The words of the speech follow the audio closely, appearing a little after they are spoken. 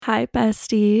Hi,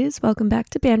 besties. Welcome back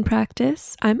to band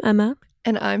practice. I'm Emma.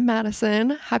 And I'm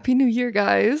Madison. Happy New Year,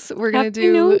 guys. We're going to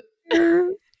Happy New do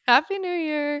Year. Happy New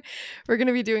Year. We're going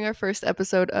to be doing our first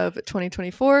episode of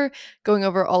 2024, going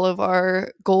over all of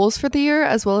our goals for the year,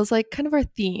 as well as like kind of our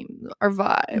theme, our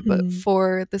vibe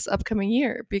for this upcoming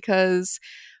year, because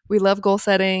we love goal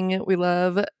setting, we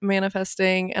love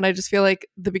manifesting, and I just feel like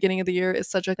the beginning of the year is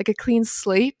such a clean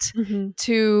slate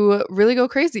to really go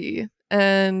crazy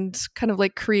and kind of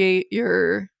like create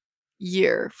your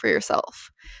year for yourself.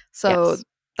 So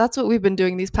that's what we've been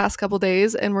doing these past couple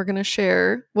days, and we're going to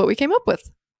share what we came up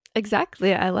with.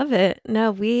 Exactly. I love it.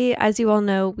 No, as you all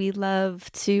know, we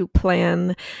love to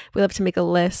plan. We love to make a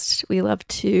list. We love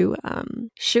to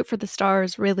shoot for the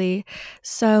stars, really.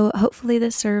 So hopefully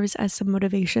this serves as some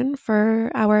motivation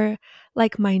for our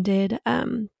like-minded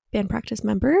band practice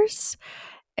members.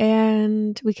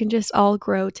 And we can just all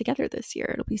grow together this year.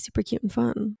 It'll be super cute and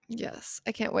fun. Yes,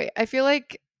 I can't wait. I feel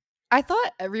like I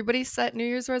thought everybody set New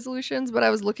Year's resolutions, but I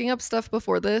was looking up stuff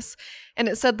before this, and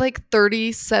it said like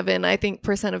 37, I think,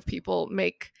 percent of people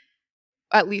make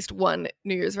at least one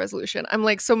New Year's resolution. I'm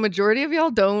like, so majority of y'all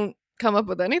don't come up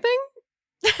with anything?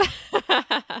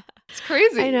 It's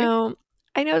crazy. I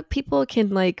know people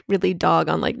can like really dog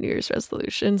on like New Year's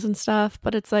resolutions and stuff,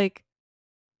 but it's like,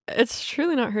 it's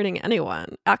truly not hurting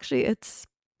anyone. Actually, it's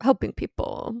helping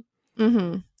people.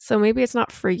 So maybe it's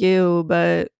not for you,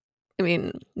 but I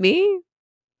mean,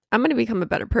 I'm going to become a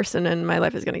better person and my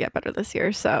life is going to get better this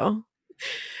year. So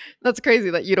that's crazy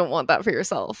that you don't want that for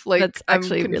yourself. Like, that's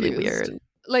actually really weird.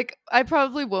 Like, I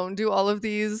probably won't do all of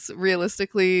these.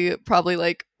 Realistically, probably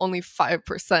like only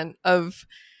 5% of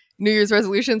New Year's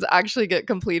resolutions actually get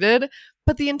completed,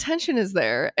 but the intention is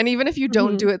there. And even if you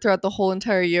don't do it throughout the whole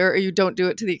entire year, or you don't do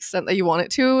it to the extent that you want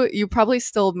it to, you probably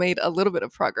still made a little bit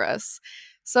of progress.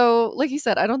 So, like you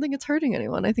said, I don't think it's hurting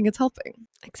anyone. I think it's helping.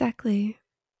 Exactly.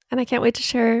 And I can't wait to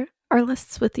share our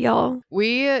lists with y'all.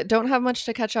 We don't have much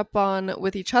to catch up on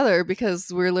with each other because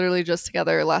we're literally just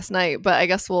together last night, but I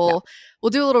guess we'll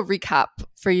do a little recap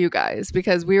for you guys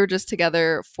because we were just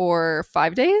together for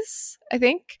 5 days, I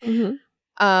think.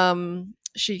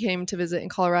 She came to visit in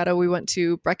Colorado. We went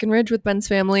to Breckenridge with Ben's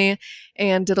family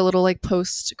and did a little like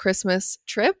post-Christmas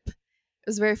trip. It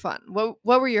was very fun. What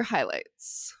were your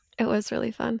highlights? It was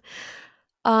really fun.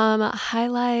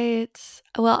 Highlights.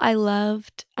 Well, I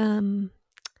loved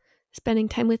spending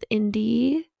time with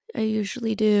Indy. I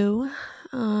usually do.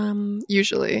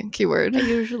 Usually, keyword. I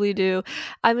usually do.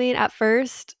 I mean, at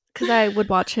first, because I would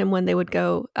watch him when they would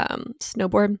go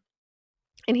snowboard,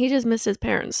 and he just missed his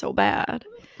parents so bad.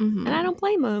 And I don't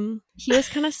blame him. He was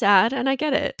kind of sad, and I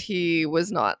get it. He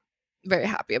was not very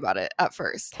happy about it at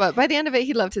first, but by the end of it,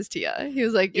 he loved his Tia. He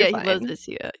was like, he loved his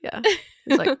Tia. Yeah,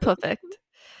 he's like perfect.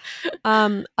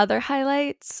 Other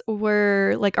highlights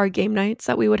were like our game nights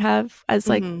that we would have as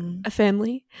like a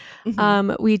family.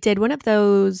 We did one of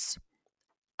those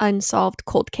unsolved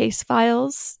cold case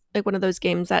files, like one of those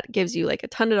games that gives you like a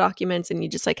ton of documents and you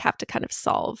just like have to kind of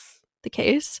solve the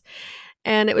case.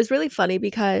 And it was really funny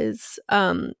because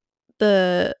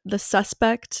the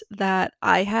suspect that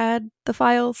I had the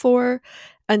file for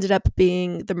ended up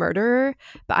being the murderer,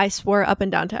 but I swore up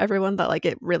and down to everyone that like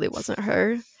it really wasn't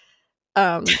her.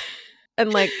 And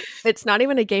like it's not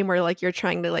even a game where like you're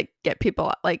trying to like get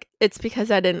people, like it's because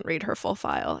I didn't read her full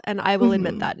file, and I will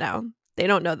admit that now. They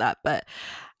don't know that, but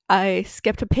I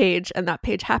skipped a page, and that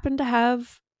page happened to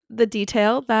have the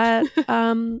detail that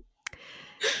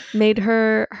made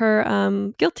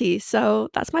her guilty. So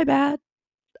that's my bad.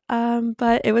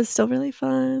 But it was still really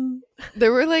fun.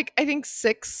 There were like I think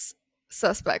 6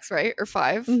 suspects, right? Or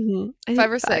 5? 5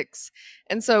 or 6.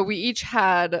 And so we each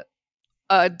had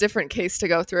a different case to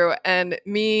go through, and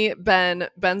me,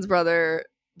 Ben's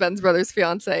brother's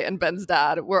fiance, and Ben's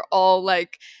dad were all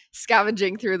like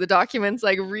scavenging through the documents,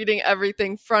 like reading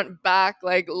everything front, back,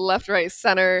 like left, right,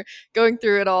 center, going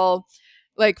through it all,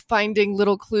 like finding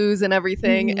little clues and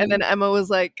everything. And then Emma was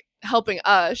like helping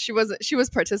us. She was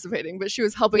participating, but she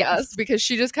was helping us because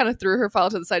she just kind of threw her file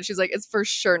to the side. She's like, it's for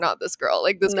sure not this girl.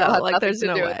 Like this girl had nothing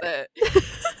to do with it.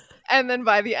 And then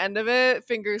by the end of it,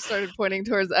 fingers started pointing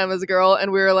towards Emma's girl,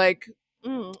 and we were like,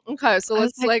 okay, so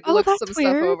let's like look some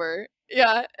stuff over.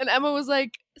 Yeah, and Emma was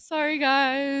like, sorry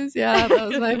guys, yeah, that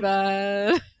was my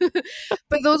bad.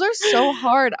 But those are so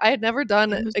hard. I had never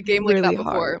done a game like that before.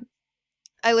 Hard.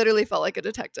 I literally felt like a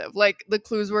detective. Like the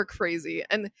clues were crazy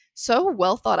and so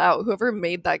well thought out. Whoever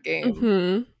made that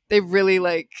game, they really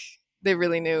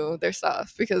knew their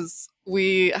stuff, because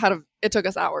it took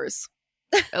us hours.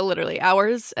 Literally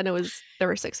hours, and there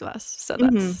were 6 of us, so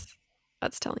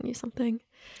that's telling you something.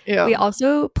 Yeah. We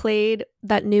also played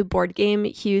that new board game,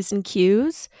 Hues and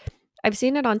Cues. I've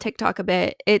seen it on TikTok a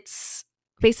bit. It's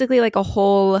basically like a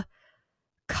whole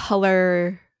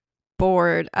color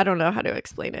board. I don't know how to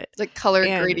explain it. It's like color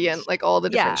gradient, like all the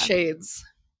different shades.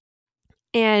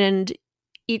 And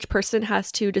each person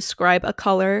has to describe a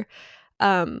color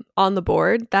on the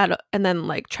board and then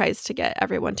like tries to get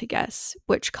everyone to guess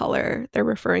which color they're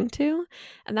referring to.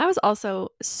 And that was also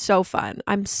so fun.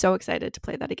 I'm so excited to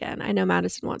play that again. I know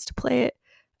Madison wants to play it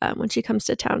when she comes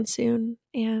to town soon,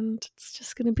 and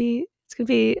it's gonna be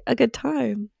a good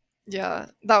time. Yeah,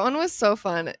 that one was so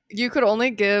fun. You could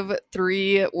only give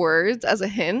 3 words as a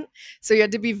hint, so you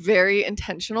had to be very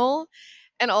intentional.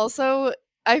 And also,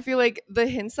 I feel like the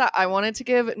hints that I wanted to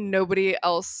give, nobody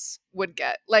else would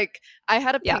get. Like, I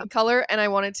had a pink color and I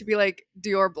wanted to be like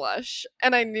Dior blush,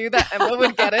 and I knew that Emma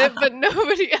would get it, but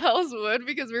nobody else would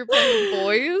because we were playing with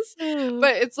boys.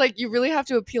 But it's like you really have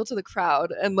to appeal to the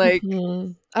crowd, and like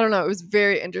I don't know, it was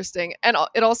very interesting. And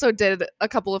it also did a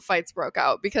couple of fights broke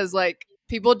out because like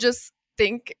people just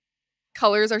think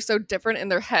colors are so different in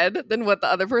their head than what the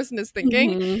other person is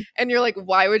thinking. And you're like,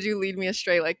 why would you lead me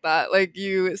astray like that? Like,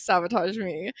 you sabotage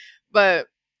me. But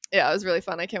yeah, it was really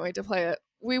fun. I can't wait to play it.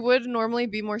 We would normally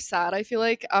be more sad, I feel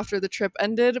like, after the trip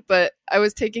ended, but I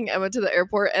was taking Emma to the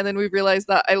airport, and then we realized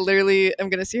that I literally am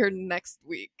going to see her next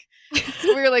week.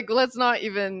 So we were like, let's not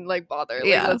even like bother.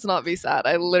 Like, let's not be sad.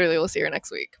 I literally will see her next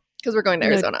week because we're going to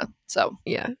Arizona. So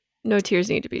yeah. No tears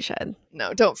need to be shed.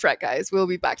 No, don't fret, guys. We'll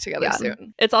be back together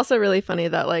soon. It's also really funny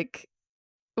that, like,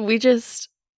 it's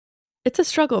a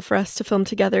struggle for us to film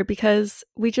together because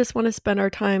we just want to spend our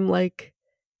time, like,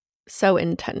 so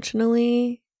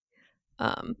intentionally.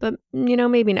 But, you know,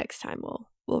 maybe next time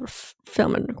we'll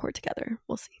film and record together.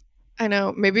 We'll see. I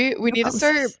know. Maybe we need to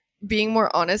start being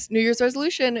more honest. New Year's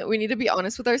resolution. We need to be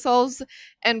honest with ourselves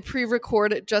and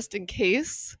pre-record it just in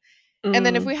case. And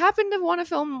then if we happen to want to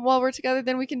film while we're together,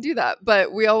 then we can do that.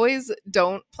 But we always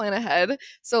don't plan ahead.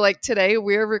 So like today,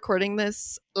 we're recording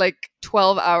this like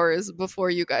 12 hours before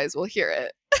you guys will hear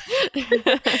it.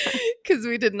 Because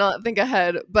we did not think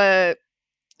ahead. But,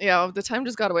 you know, the time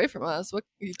just got away from us.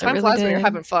 Time flies when you're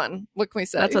having fun. What can we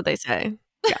say? That's what they say.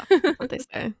 Yeah, that's what they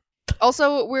say.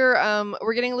 Also,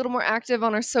 we're getting a little more active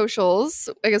on our socials.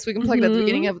 I guess we can plug it at the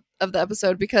beginning of the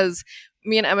episode because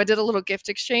me and Emma did a little gift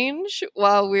exchange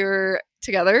while we were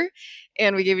together,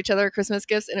 and we gave each other Christmas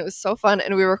gifts, and it was so fun.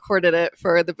 And we recorded it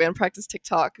for the band practice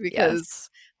TikTok because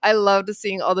I loved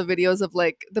seeing all the videos of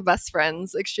like the best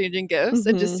friends exchanging gifts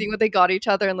and just seeing what they got each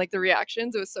other and like the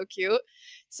reactions. It was so cute.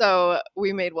 So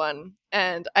we made one,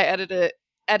 and I edited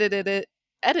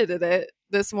it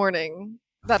this morning.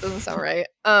 That doesn't sound right.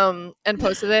 And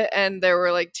posted it, and there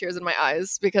were like tears in my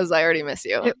eyes because I already miss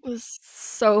you. It was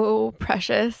so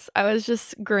precious. I was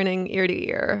just grinning ear to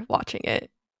ear watching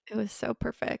it. It was so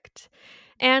perfect.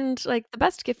 And like the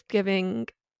best gift giving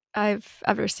I've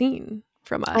ever seen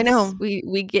from us. I know.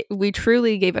 We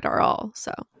truly gave it our all.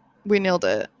 So we nailed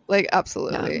it. Like,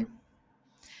 absolutely.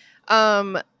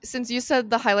 Yeah. Since you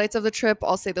said the highlights of the trip,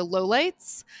 I'll say the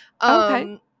lowlights.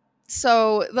 Okay.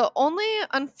 So the only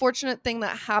unfortunate thing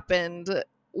that happened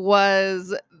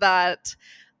was that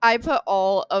I put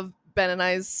all of Ben and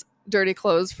I's dirty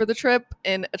clothes for the trip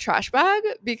in a trash bag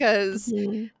because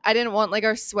I didn't want like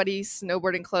our sweaty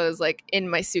snowboarding clothes like in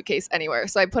my suitcase anywhere.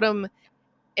 So I put them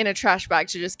in a trash bag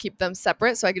to just keep them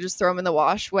separate so I could just throw them in the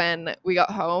wash when we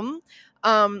got home.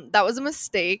 That was a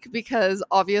mistake because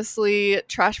obviously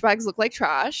trash bags look like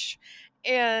trash.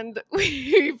 And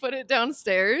we put it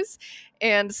downstairs,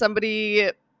 and somebody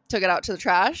took it out to the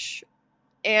trash,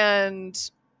 and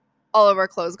all of our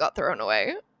clothes got thrown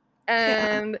away.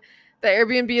 And the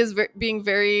Airbnb is being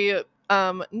very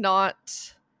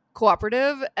not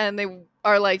cooperative, and they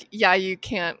are like, yeah, you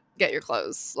can't get your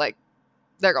clothes. Like,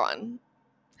 they're gone.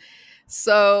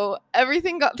 So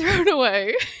everything got thrown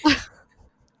away.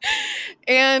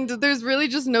 And there's really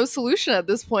just no solution at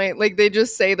this point. Like, they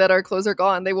just say that our clothes are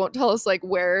gone. They won't tell us like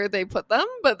where they put them,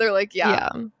 but they're like, yeah,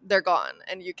 they're gone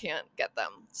and you can't get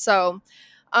them. So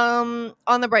on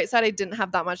the bright side, I didn't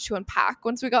have that much to unpack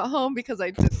once we got home because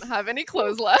I didn't have any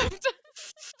clothes left.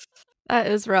 That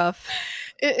is rough.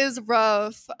 It is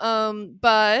rough.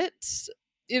 But,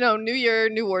 you know, new year,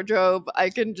 new wardrobe. I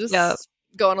can just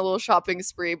go on a little shopping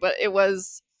spree, but it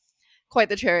was quite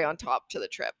the cherry on top to the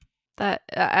trip. That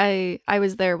I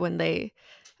was there when they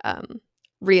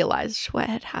realized what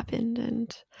had happened,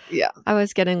 and I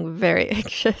was getting very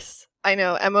anxious. I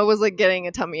know. Emma was like getting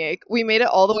a tummy ache. We made it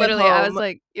all the way home. I was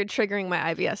like, you're triggering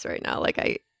my IBS right now.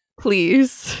 Like,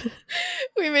 please.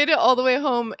 We made it all the way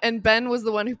home, and Ben was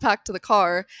the one who packed to the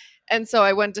car. And so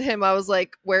I went to him. I was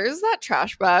like, where's that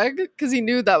trash bag? Because he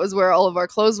knew that was where all of our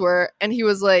clothes were. And he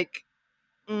was like,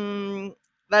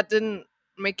 that didn't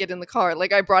make it in the car.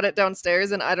 Like, I brought it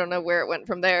downstairs and I don't know where it went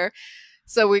from there.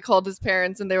 So we called his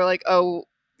parents and they were like, oh,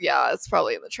 yeah, it's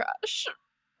probably in the trash.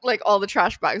 Like, all the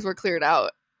trash bags were cleared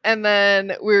out. And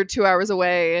then we were 2 hours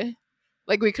away.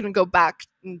 Like, we couldn't go back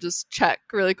and just check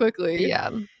really quickly. Yeah.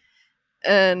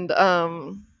 And,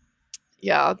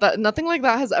 yeah, that nothing like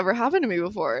that has ever happened to me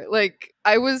before. Like,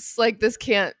 I was like, this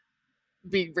can't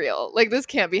be real. Like, this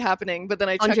can't be happening. But then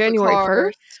I checked on January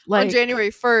 1st. On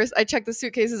January 1st, I checked the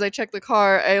suitcases. I checked the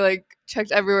car. I like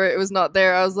checked everywhere. It was not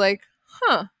there. I was like,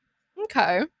 huh,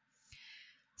 okay.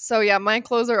 So yeah, my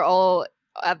clothes are all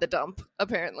at the dump.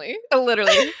 Apparently,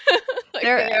 literally. Like, they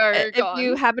are gone. If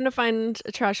you happen to find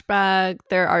a trash bag,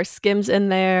 there are Skims in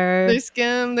there. There's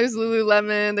Skim, there's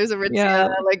Lululemon, there's Aritzia.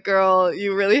 Yeah. Like, girl,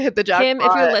 you really hit the jackpot. Kim,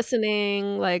 if you're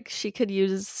listening, like, she could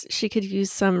use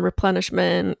some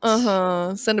replenishment.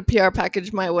 Send a PR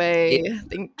package my way. Yeah.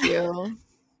 Thank you.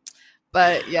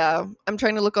 But yeah, I'm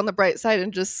trying to look on the bright side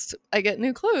and just I get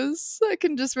new clothes. I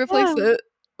can just replace it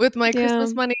with my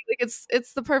Christmas money. Like,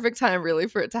 it's the perfect time really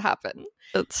for it to happen.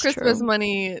 That's Christmas true.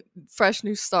 money, fresh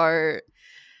new start.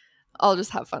 I'll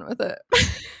just have fun with it.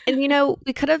 And, you know,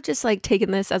 we could have just like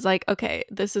taken this as like, okay,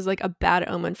 this is like a bad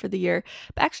omen for the year.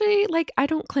 But actually, like, I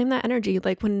don't claim that energy.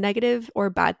 Like, when negative or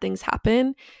bad things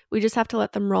happen, we just have to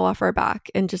let them roll off our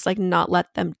back and just like not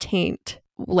let them taint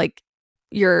like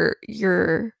your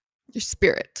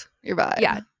spirit, your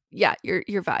vibe. Yeah,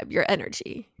 your vibe, your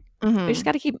energy. We just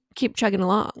got to keep chugging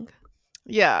along.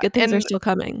 Yeah, good things are still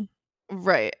coming.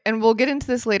 Right. And we'll get into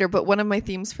this later, but one of my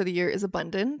themes for the year is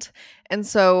abundant. And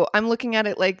so I'm looking at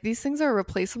it like these things are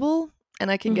replaceable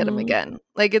and I can get them again.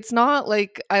 Like, it's not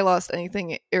like I lost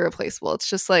anything irreplaceable. It's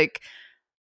just like,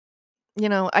 you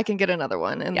know, I can get another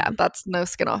one and that's no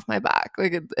skin off my back.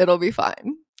 Like, it'll be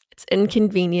fine. It's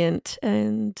inconvenient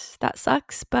and that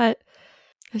sucks, but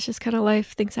it's just kind of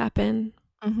life. Things happen.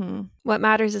 What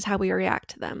matters is how we react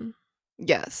to them.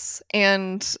 Yes.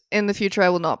 And in the future, I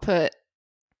will not put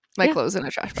my clothes in a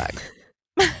trash bag.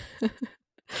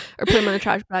 Or put them in a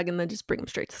trash bag and then just bring them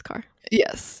straight to the car.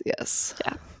 Yes.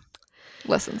 Yeah.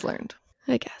 Lessons learned,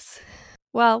 I guess.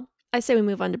 Well, I say we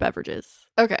move on to beverages.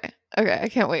 Okay. I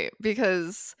can't wait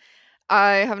because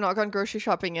I have not gone grocery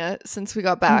shopping yet since we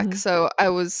got back. So I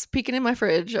was peeking in my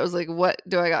fridge. I was like, what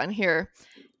do I got in here?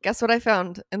 Guess what I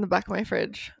found in the back of my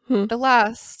fridge? The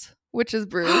last witch's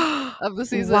brew of the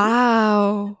season.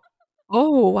 Wow.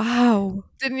 Oh, wow.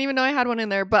 Didn't even know I had one in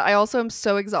there, but I also am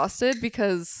so exhausted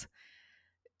because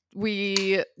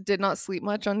we did not sleep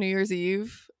much on New Year's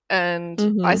Eve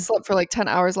and I slept for like 10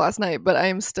 hours last night, but I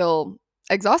am still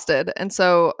exhausted. And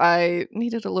so I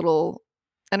needed a little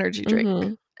energy drink.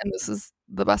 And this is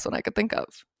the best one I could think of.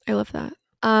 I love that.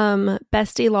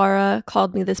 Bestie Laura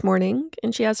called me this morning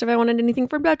and she asked if I wanted anything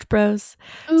from Dutch Bros.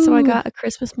 Ooh. So I got a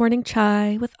Christmas morning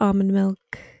chai with almond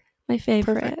milk. My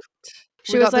favorite. Perfect.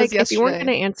 She was like, if you weren't going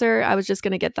to answer, I was just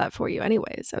going to get that for you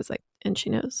anyways. I was like, and she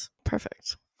knows.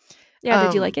 Perfect. Yeah,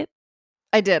 did you like it?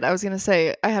 I did. I was going to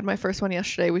say, I had my first one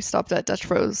yesterday. We stopped at Dutch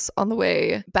Bros on the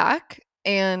way back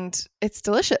and it's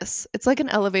delicious. It's like an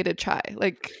elevated chai.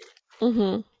 Like,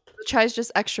 the chai is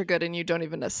just extra good and you don't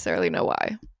even necessarily know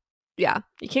why. Yeah,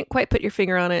 you can't quite put your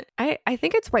finger on it. I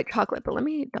think it's white chocolate, but let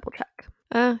me double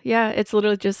check. Yeah, it's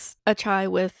literally just a chai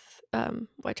with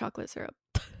white chocolate syrup.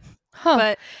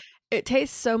 But it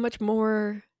tastes so much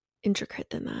more intricate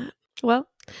than that. Well,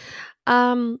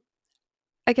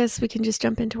 I guess we can just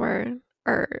jump into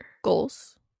our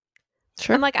goals.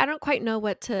 Sure. And like, I don't quite know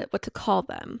what to call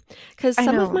them because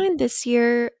some of mine this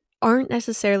year aren't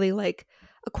necessarily like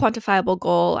a quantifiable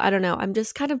goal. I don't know. I'm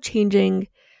just kind of changing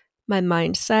my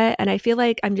mindset and I feel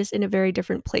like I'm just in a very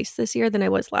different place this year than I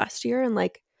was last year. And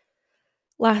like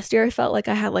last year I felt like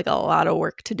I had like a lot of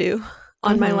work to do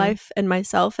on my life and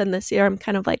myself, and this year I'm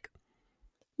kind of like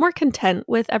more content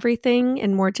with everything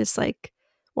and more just like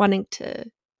wanting to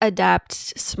adapt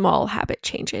small habit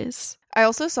changes. I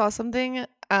also saw something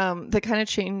that kind of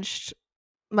changed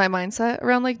my mindset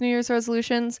around like New Year's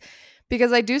resolutions,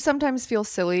 because I do sometimes feel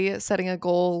silly setting a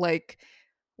goal like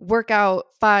work out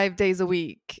 5 days a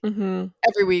week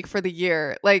every week for the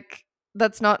year. Like,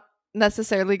 that's not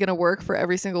necessarily going to work for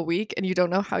every single week and you don't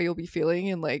know how you'll be feeling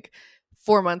in like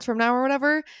 4 months from now or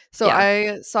whatever. So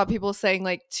I saw people saying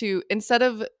like, to instead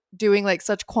of doing like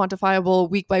such quantifiable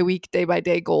week by week, day by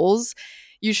day goals,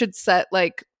 you should set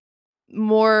like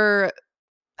more,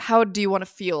 how do you want to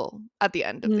feel at the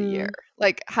end of the year?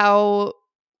 Like, how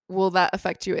will that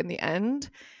affect you in the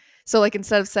end? So like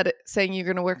instead of saying you're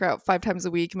going to work out 5 times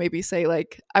a week, maybe say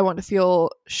like, I want to feel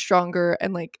stronger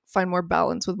and like find more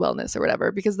balance with wellness or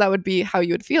whatever, because that would be how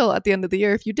you would feel at the end of the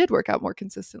year if you did work out more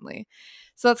consistently.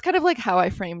 So that's kind of like how I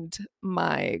framed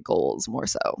my goals more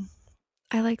so.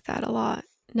 I like that a lot.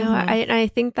 No, I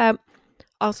think that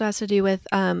also has to do with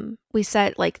we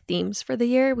set like themes for the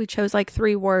year. We chose like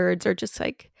 3 words or just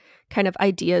like kind of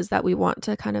ideas that we want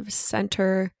to kind of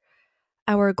center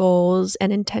our goals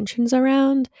and intentions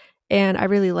around. And I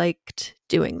really liked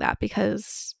doing that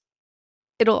because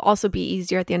it'll also be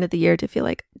easier at the end of the year to feel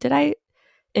like, did I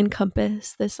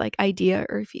encompass this like idea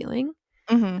or feeling?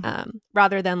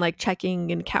 Rather than like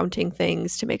checking and counting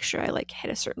things to make sure I like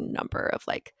hit a certain number of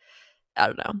like, I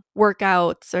don't know,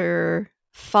 workouts or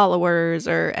followers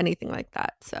or anything like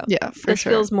that. So yeah, this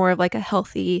feels more of like a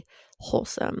healthy,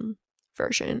 wholesome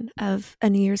version of a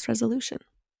New Year's resolution.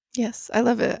 Yes, I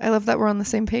love it. I love that we're on the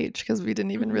same page because we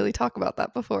didn't even really talk about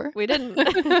that before. We didn't.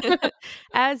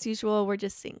 As usual, we're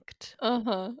just synced.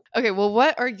 Okay, well,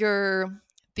 what are your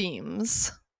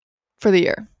themes for the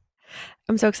year?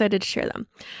 I'm so excited to share them.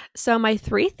 So my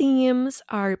 3 themes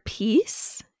are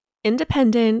peace,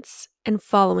 independence, and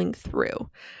following through.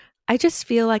 I just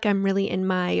feel like I'm really in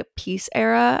my peace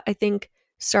era. I think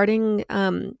starting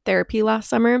therapy last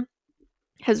summer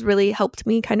has really helped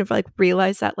me kind of like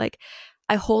realize that like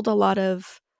I hold a lot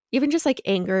of even just like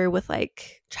anger with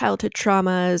like childhood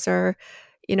traumas or,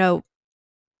 you know,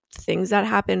 things that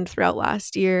happened throughout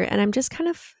last year. And I'm just kind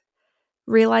of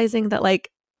realizing that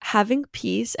like having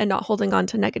peace and not holding on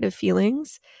to negative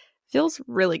feelings feels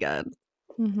really good.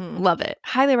 Love it.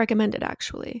 Highly recommend it,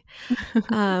 actually.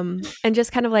 And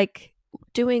just kind of like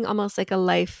doing almost like a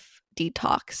life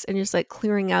detox and just like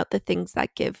clearing out the things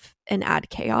that give and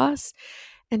add chaos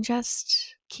and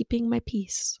just keeping my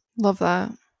peace. Love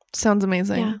that. Sounds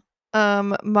amazing.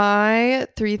 Yeah. My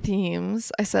 3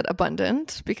 themes, I said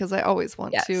abundant because I always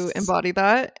want to embody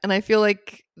that. And I feel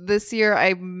like this year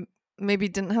I maybe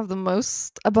didn't have the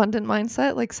most abundant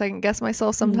mindset, like second guess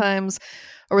myself sometimes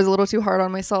or was a little too hard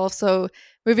on myself. So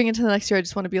moving into the next year, I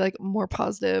just want to be like more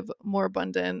positive, more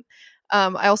abundant.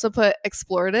 I also put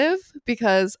explorative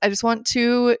because I just want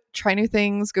to try new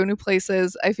things, go new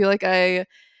places. I feel like I,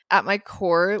 at my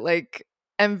core, like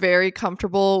am very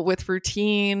comfortable with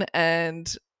routine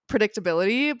and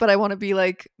predictability, but I want to be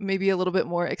like maybe a little bit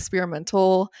more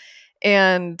experimental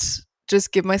and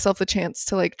just give myself the chance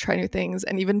to like try new things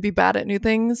and even be bad at new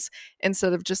things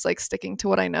instead of just like sticking to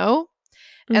what I know.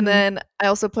 And then I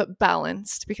also put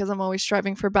balanced because I'm always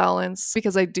striving for balance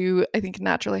because I think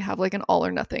naturally have like an all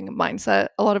or nothing mindset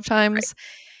a lot of times.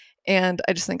 Right. And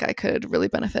I just think I could really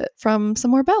benefit from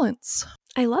some more balance.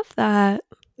 I love that.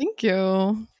 Thank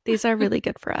you. These are really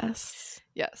good for us.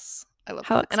 Yes, I love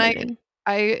How that. exciting. And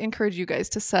I encourage you guys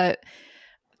to set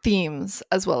themes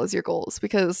as well as your goals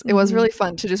because it was really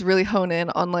fun to just really hone in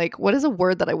on like what is a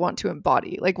word that I want to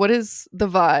embody, like what is the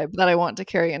vibe that I want to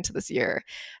carry into this year.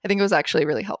 I think it was actually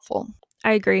really helpful.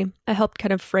 I agree. I helped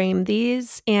kind of frame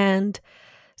these, and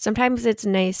sometimes it's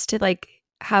nice to like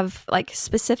have like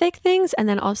specific things and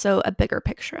then also a bigger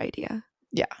picture idea.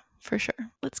 Yeah, for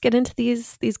sure. Let's get into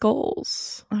these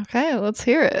goals. Okay, let's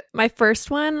hear it. My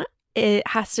first one, it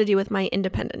has to do with my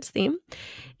independence theme,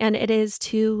 and it is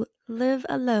to live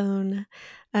alone.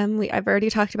 I've already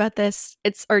talked about this.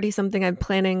 It's already something I'm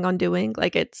planning on doing.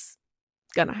 Like it's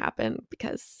gonna happen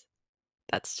because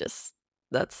that's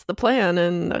the plan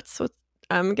and that's what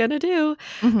I'm gonna do.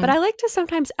 But I like to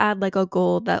sometimes add like a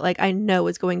goal that like I know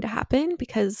is going to happen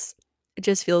because it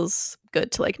just feels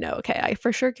good to like know, okay, I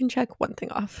for sure can check one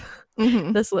thing off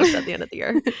this list at the end of the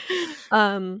year.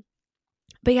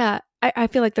 But yeah, I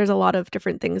feel like there's a lot of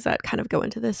different things that kind of go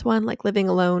into this one. Like living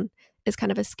alone is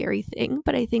kind of a scary thing,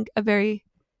 but I think a very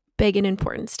big and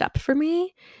important step for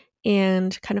me,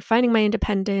 and kind of finding my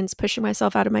independence, pushing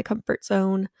myself out of my comfort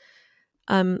zone.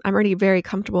 I'm already very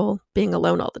comfortable being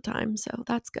alone all the time, so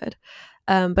that's good.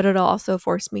 But it'll also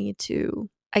force me to,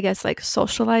 I guess, like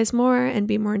socialize more and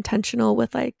be more intentional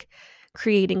with like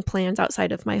creating plans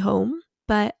outside of my home.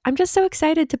 But I'm just so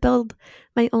excited to build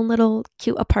my own little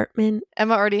cute apartment.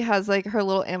 Emma already has like her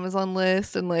little Amazon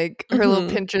list and like her little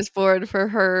Pinterest board for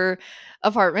her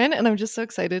apartment. And I'm just so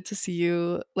excited to see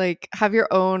you like have your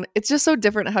own. It's just so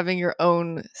different having your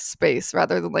own space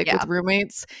rather than like with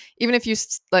roommates. Even if you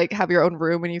like have your own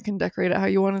room and you can decorate it how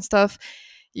you want and stuff.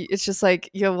 It's just like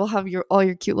we'll have all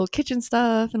your cute little kitchen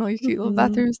stuff and all your cute little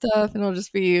bathroom stuff, and it'll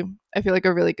just be, I feel like,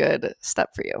 a really good step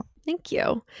for you. Thank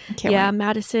you. Wait.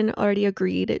 Madison already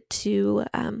agreed to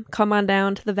come on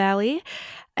down to the valley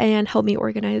and help me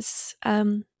organize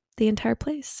the entire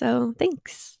place. So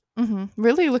thanks.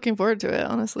 Really looking forward to it,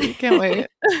 honestly. Can't wait.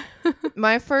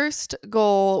 My first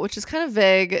goal, which is kind of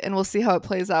vague and we'll see how it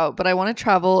plays out, but I want to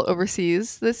travel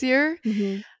overseas this year.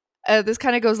 This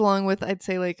kind of goes along with, I'd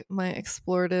say, like my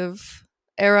explorative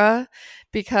era,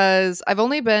 because I've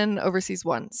only been overseas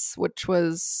once, which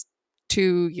was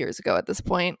 2 years ago at this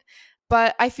point.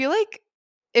 But I feel like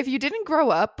if you didn't grow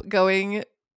up going,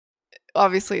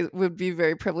 obviously it would be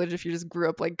very privileged if you just grew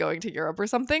up like going to Europe or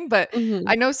something. But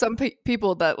I know some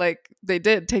people that like they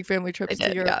did take family trips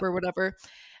to Europe or whatever.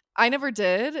 I never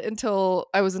did until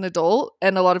I was an adult.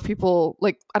 And a lot of people,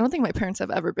 like, I don't think my parents have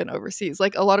ever been overseas.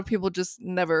 Like, a lot of people just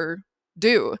never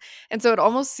do. And so it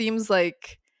almost seems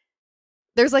like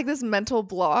there's like this mental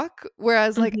block.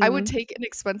 Whereas, like, I would take an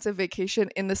expensive vacation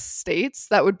in the States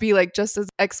that would be like just as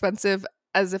expensive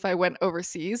as if I went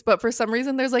overseas. But for some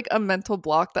reason, there's like a mental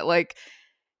block that, like,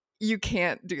 you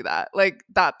can't do that. Like,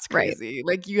 that's crazy.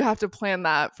 Right. Like, you have to plan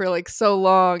that for like so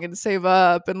long and save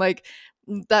up and like,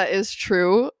 that is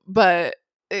true, but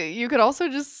you could also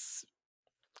just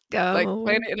go, like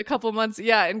plan it in a couple months,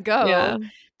 and go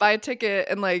buy a ticket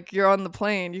and like you're on the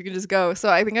plane. You can just go. So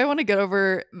I think I want to get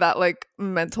over that like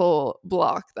mental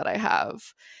block that I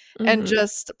have, and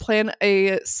just plan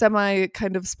a semi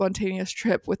kind of spontaneous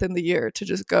trip within the year to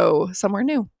just go somewhere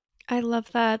new. I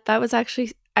love that. That was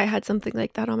actually, I had something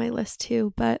like that on my list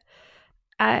too, but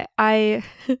I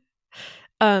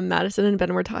Madison and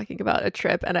Ben were talking about a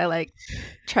trip, and I like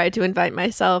tried to invite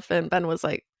myself, and Ben was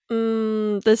like,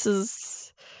 this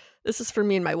is for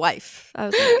me and my wife. I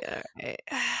was like, all right.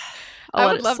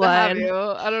 I would love to have you.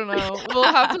 I don't know. We'll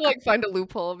have to like find a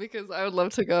loophole, because I would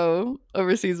love to go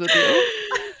overseas with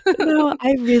you. No,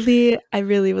 I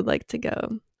really would like to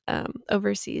go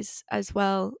overseas as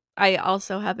well. I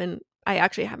actually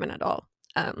haven't at all.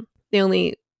 The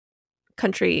only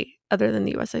country other than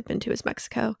the US I've been to is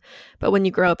Mexico. But when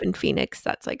you grow up in Phoenix,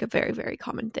 that's like a very, very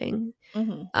common thing,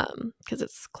 because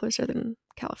it's closer than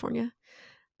California.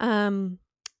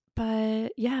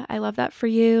 But yeah, I love that for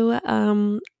you.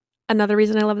 Another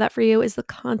reason I love that for you is the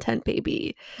content,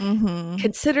 baby.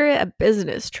 Consider it a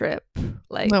business trip.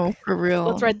 Like, no, for real.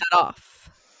 Let's write that off.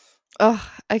 Oh,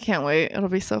 I can't wait. It'll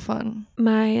be so fun.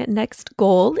 My next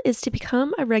goal is to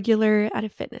become a regular at a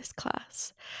fitness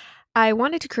class. I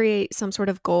wanted to create some sort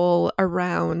of goal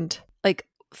around like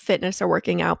fitness or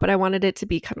working out, but I wanted it to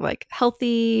be kind of like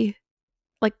healthy,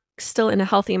 like still in a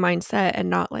healthy mindset and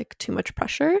not like too much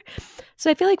pressure. So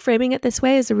I feel like framing it this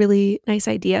way is a really nice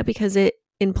idea, because it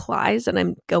implies that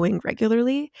I'm going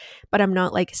regularly, but I'm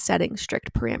not like setting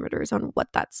strict parameters on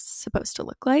what that's supposed to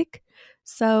look like.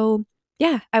 So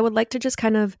yeah, I would like to just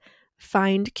kind of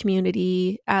find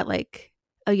community at like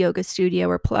a yoga studio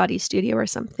or Pilates studio or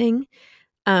something,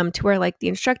 to where like the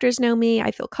instructors know me,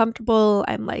 I feel comfortable,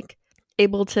 I'm like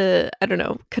able to, I don't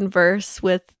know, converse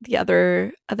with the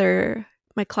other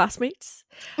my classmates.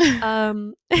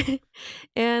 And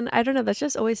I don't know, that's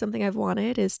just always something I've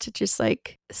wanted, is to just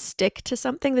like stick to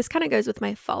something. This kind of goes with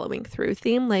my following through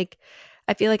theme. Like,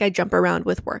 I feel like I jump around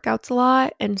with workouts a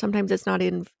lot, and sometimes it's not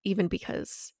even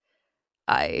because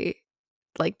I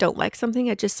like don't like something.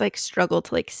 I just like struggle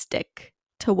to like stick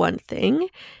to one thing,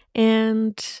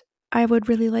 and I would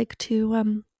really like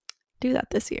to do that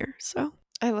this year. So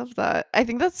I love that. I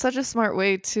think that's such a smart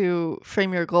way to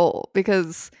frame your goal,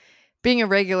 because being a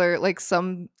regular, like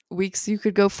some weeks you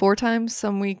could go 4 times,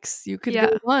 some weeks you could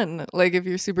go 1, like if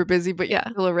you're super busy, but you're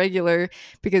still a regular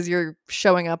because you're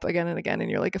showing up again and again and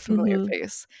you're like a familiar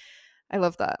face. I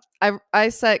love that. I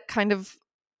set kind of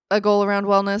a goal around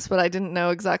wellness, but I didn't know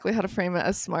exactly how to frame it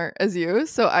as smart as you.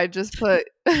 So I just put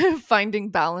finding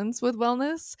balance with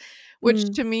wellness,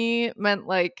 which to me meant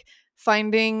like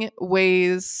finding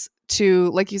ways to,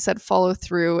 like you said, follow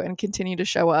through and continue to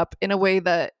show up in a way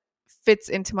that fits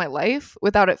into my life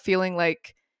without it feeling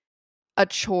like a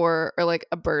chore or like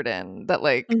a burden that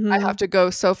like I have to go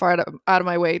so far out of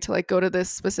my way to like go to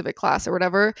this specific class or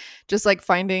whatever. Just like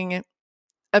finding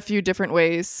a few different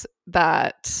ways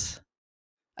that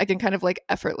I can kind of like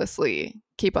effortlessly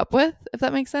keep up with, if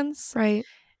that makes sense. Right.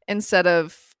 Instead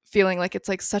of feeling like it's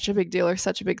like such a big deal or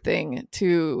such a big thing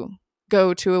to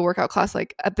go to a workout class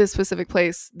like at this specific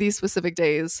place, these specific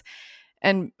days,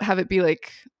 and have it be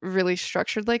like really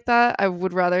structured like that. I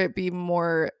would rather it be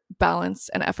more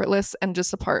balanced and effortless and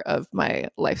just a part of my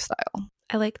lifestyle.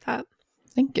 I like that.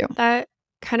 Thank you. That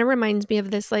kind of reminds me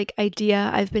of this like idea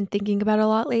I've been thinking about a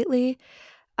lot lately.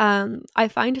 I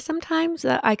find sometimes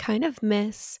that I kind of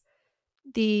miss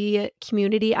the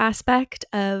community aspect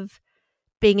of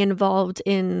being involved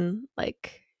in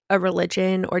like a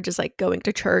religion or just like going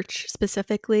to church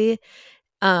specifically.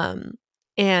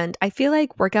 And I feel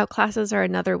like workout classes are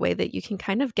another way that you can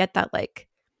kind of get that like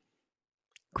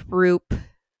group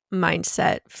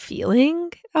mindset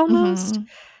feeling almost. Mm-hmm.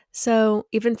 So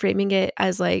even framing it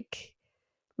as like,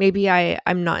 maybe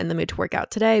I'm not in the mood to work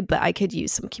out today, but I could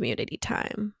use some community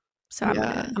time. So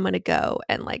I'm gonna go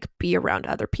and like be around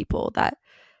other people that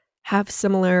have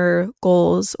similar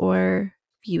goals or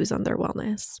views on their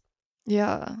wellness.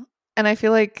 Yeah. And I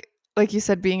feel like you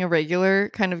said, being a regular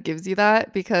kind of gives you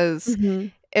that, because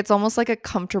it's almost like a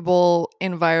comfortable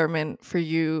environment for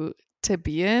you to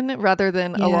be in, rather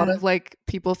than a lot of like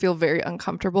people feel very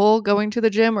uncomfortable going to the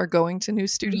gym or going to new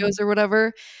studios or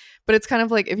whatever. But it's kind of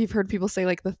like, if you've heard people say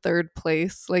like the third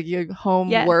place, like you home,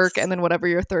 work, and then whatever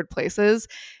your third place is,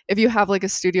 if you have like a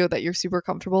studio that you're super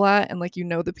comfortable at and like you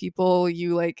know the people,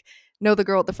 you like know the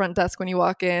girl at the front desk when you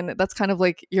walk in, that's kind of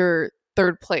like your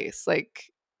third place,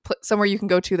 like somewhere you can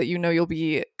go to that you know you'll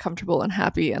be comfortable and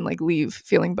happy and like leave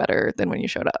feeling better than when you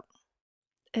showed up.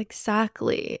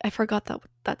 Exactly. I forgot that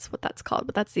that's what that's called,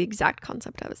 but that's the exact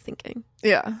concept I was thinking.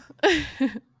 Yeah.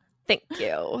 Thank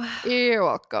you. You're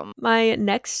welcome. My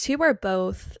next two are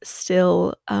both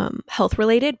still health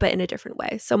related, but in a different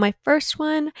way. So my first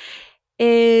one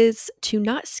is to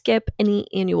not skip any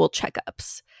annual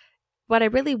checkups. What I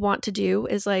really want to do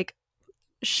is like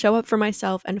show up for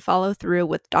myself and follow through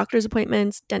with doctor's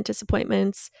appointments, dentist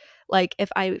appointments. Like if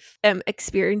I am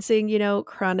experiencing,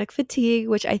 chronic fatigue,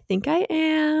 which I think I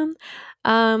am,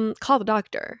 call the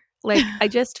doctor. Like I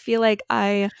just feel like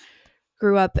I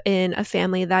grew up in a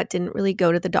family that didn't really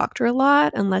go to the doctor a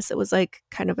lot unless it was like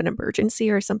kind of an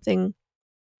emergency or something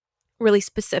really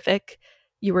specific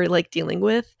you were like dealing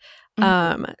with.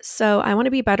 So I want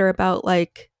to be better about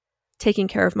like taking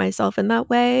care of myself in that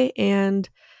way. And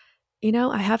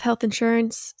I have health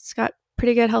insurance. It's got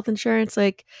pretty good health insurance.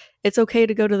 Like it's okay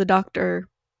to go to the doctor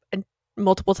and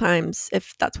multiple times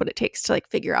if that's what it takes to like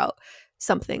figure out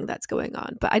something that's going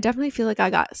on. But I definitely feel like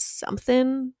I got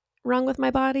something wrong with my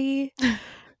body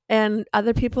and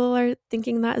other people are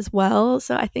thinking that as well.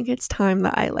 So I think it's time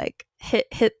that I like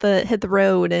hit the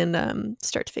road and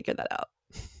start to figure that out.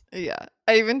 Yeah.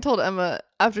 I even told Emma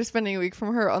after spending a week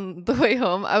from her on the way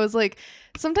home, I was like,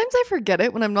 sometimes I forget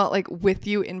it when I'm not like with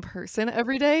you in person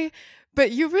every day,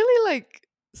 but you really like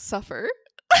suffer.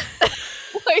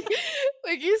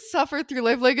 like you suffer through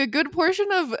life. Like a good portion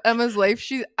of Emma's life,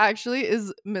 she actually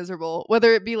is miserable,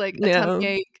 whether it be like a tummy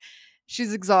ache,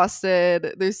 she's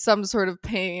exhausted, there's some sort of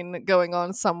pain going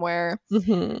on somewhere.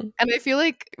 And I feel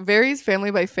like varies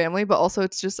family by family, but also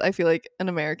it's just, I feel like an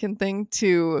American thing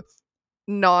to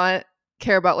not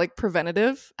care about like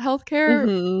preventative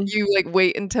healthcare. You like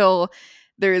wait until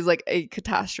there is like a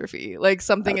catastrophe, like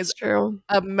something That's is true.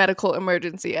 a medical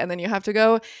emergency, and then you have to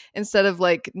go, instead of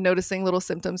like noticing little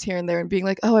symptoms here and there and being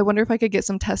like, oh, I wonder if I could get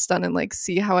some tests done and like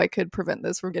see how I could prevent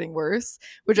this from getting worse,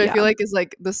 which I feel like is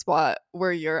like the spot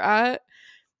where you're at.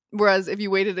 Whereas if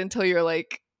you waited until you're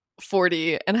like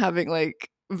 40 and having like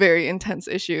very intense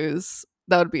issues,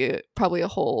 that would be probably a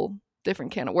whole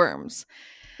different can of worms.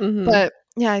 But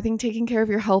yeah, I think taking care of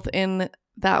your health in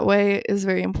that way is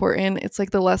very important. It's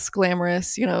like the less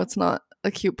glamorous, it's not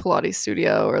a cute Pilates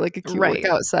studio or like a cute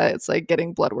workout set. It's like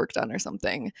getting blood work done or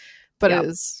something, but it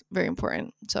is very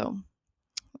important. So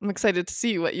I'm excited to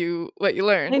see what you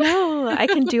learn. I know. I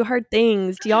can do hard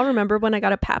things. Do y'all remember when I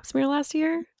got a pap smear last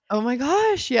year? Oh my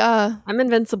gosh, yeah. I'm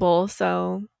invincible,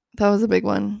 so that was a big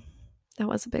one.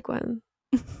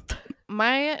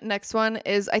 My next one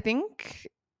is, I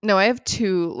have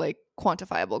two like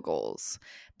quantifiable goals,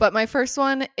 but my first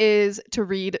one is to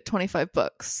read 25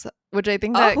 books, which I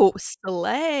think that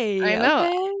slay. I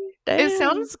know. Okay. It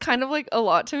sounds kind of like a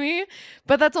lot to me,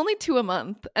 but that's only 2 a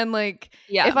month. And like,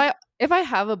 if I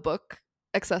have a book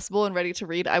accessible and ready to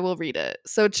read, I will read it.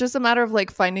 So it's just a matter of like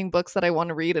finding books that I want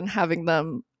to read and having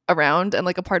them around and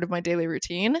like a part of my daily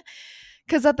routine.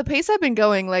 Because at the pace I've been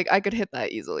going, like I could hit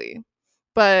that easily.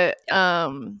 But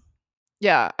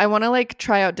yeah, I want to like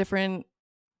try out different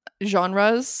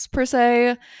genres per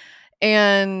se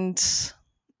and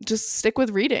just stick with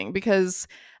reading, because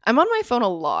I'm on my phone a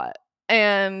lot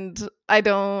and I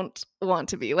don't want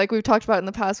to be. Like we've talked about in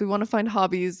the past, we want to find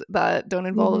hobbies that don't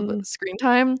involve screen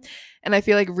time, and I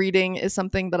feel like reading is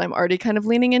something that I'm already kind of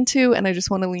leaning into, and I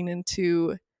just want to lean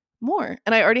into more.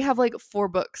 And I already have like 4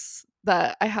 books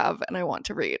that I have and I want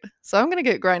to read, so I'm gonna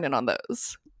get grinding on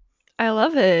those. I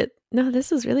love it. No,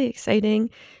 this is really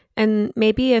exciting. And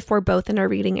maybe if we're both in our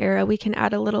reading era, we can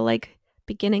add a little like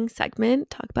beginning segment,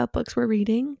 talk about books we're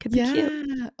reading. Could be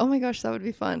cute. Oh my gosh, that would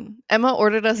be fun. Emma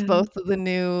ordered us both the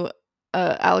new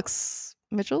Alex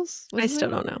Mitchell's. I still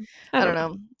don't know. I don't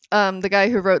know. The guy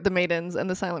who wrote The Maidens and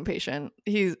The Silent Patient.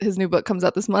 His new book comes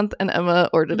out this month, and Emma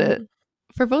ordered it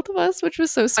for both of us, which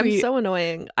was so sweet. I'm so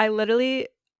annoying. I literally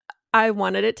I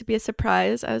wanted it to be a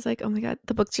surprise. I was like, oh my God,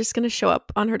 the book's just going to show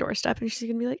up on her doorstep and she's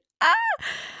going to be like, ah.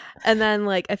 And then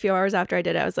like a few hours after I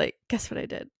did it, I was like, guess what I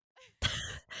did?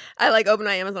 I like opened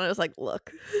my Amazon. I was like,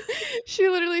 look. She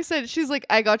literally said, she's like,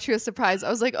 I got you a surprise. I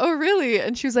was like, oh, really?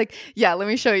 And she was like, yeah, let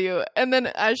me show you. And then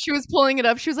as she was pulling it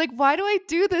up, she was like, why do I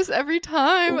do this every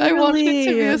time? Literally. I wanted it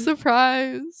to be a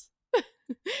surprise.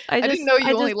 I didn't know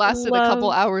you only lasted a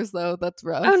couple hours, though. That's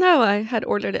rough. Oh, no. I had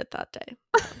ordered it that day.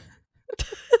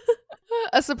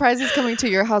 A surprise is coming to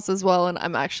your house as well, and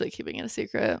I'm actually keeping it a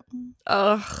secret.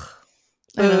 Ugh.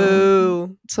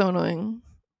 Oh. So annoying.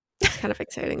 It's kind of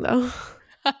exciting, though.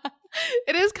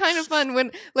 It is kind of fun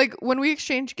when we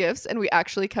exchange gifts and we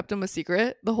actually kept them a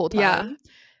secret the whole time. Yeah.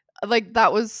 Like,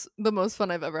 that was the most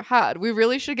fun I've ever had. We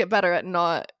really should get better at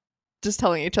not just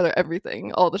telling each other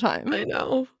everything all the time. I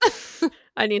know.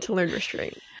 I need to learn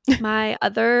restraint. My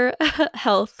other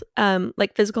health,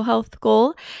 like physical health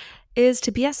goal is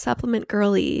to be a supplement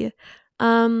girly.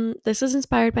 This is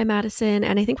inspired by Madison,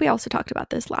 and I think we also talked about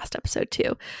this last episode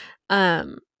too.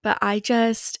 But I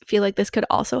just feel like this could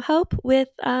also help with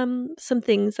some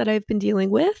things that I've been dealing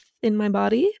with in my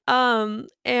body.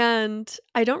 And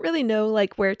I don't really know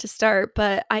like where to start,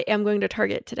 but I am going to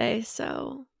Target today,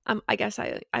 so I guess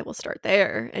I will start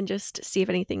there and just see if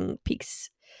anything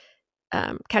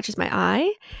catches my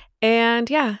eye. And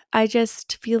yeah, I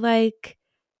just feel like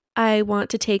I want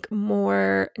to take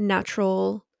more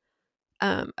natural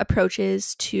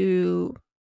approaches to,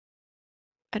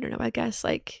 I don't know, I guess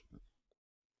like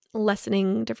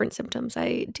lessening different symptoms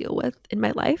I deal with in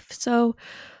my life. So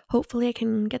hopefully I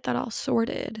can get that all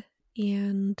sorted.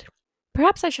 And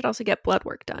perhaps I should also get blood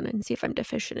work done and see if I'm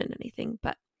deficient in anything.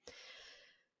 But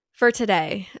for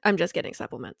today, I'm just getting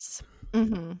supplements.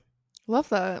 Mm-hmm. Love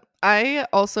that. I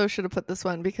also should have put this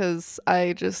one because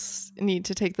I just need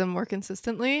to take them more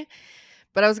consistently.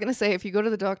 But I was going to say, if you go to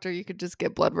the doctor, you could just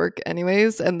get blood work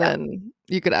anyways, and then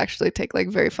you could actually take like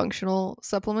very functional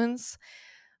supplements.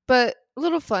 But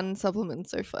little fun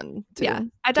supplements are fun too. Yeah,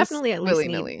 I definitely at least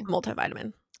need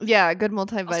multivitamin. Yeah, a good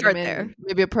multivitamin,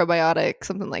 maybe a probiotic,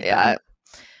 something like that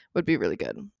would be really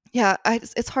good. Yeah,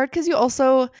 it's hard because you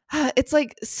also, it's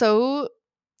like so,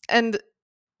 and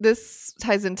this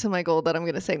ties into my goal that I'm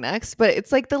going to say next, but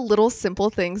it's like the little simple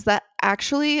things that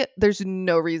actually there's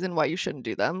no reason why you shouldn't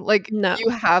do them. Like you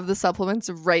have the supplements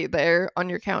right there on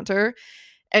your counter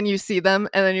and you see them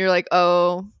and then you're like,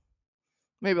 oh,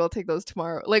 maybe I'll take those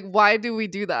tomorrow. Like, why do we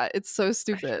do that? It's so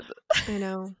stupid. I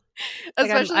know.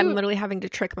 Especially I'm literally having to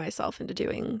trick myself into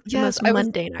doing the most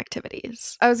mundane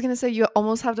activities. I was going to say, you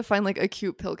almost have to find like a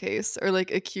cute pill case or like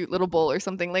a cute little bowl or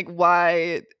something. Like,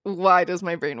 why does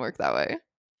my brain work that way?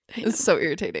 It's so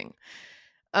irritating.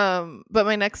 But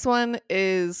my next one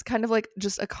is kind of like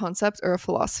just a concept or a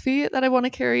philosophy that I want to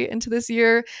carry into this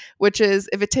year, which is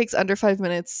if it takes under 5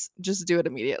 minutes, just do it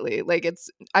immediately. Like, it's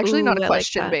actually not a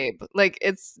question, babe. Like,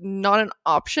 it's not an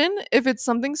option. If it's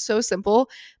something so simple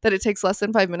that it takes less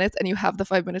than 5 minutes and you have the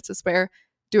 5 minutes to spare,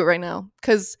 do it right now.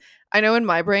 Because I know in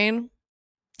my brain,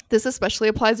 this especially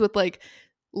applies with like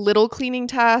little cleaning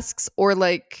tasks or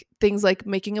like things like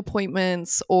making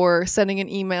appointments or sending an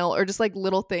email or just like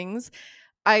little things.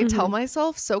 I tell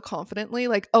myself so confidently,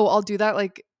 like, oh, I'll do that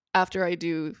like after I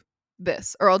do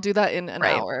this, or I'll do that in an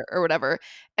hour or whatever.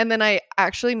 And then I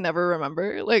actually never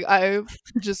remember. Like, I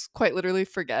just quite literally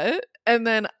forget. And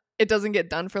then it doesn't get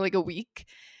done for like a week.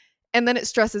 And then it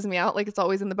stresses me out. Like, it's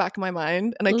always in the back of my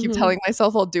mind. And I keep telling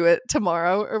myself I'll do it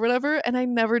tomorrow or whatever. And I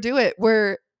never do it.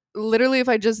 Where literally if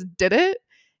I just did it,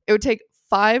 it would take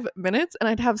 5 minutes and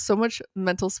I'd have so much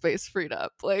mental space freed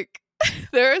up. Like,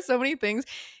 there are so many things.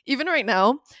 Even right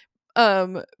now,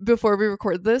 before we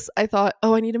record this, I thought,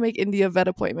 oh, I need to make Indy a vet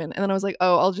appointment. And then I was like,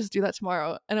 oh, I'll just do that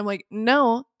tomorrow. And I'm like,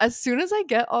 no, as soon as I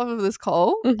get off of this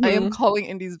call, I am calling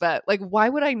Indy's vet. Like, why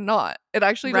would I not? It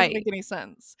actually doesn't make any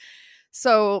sense.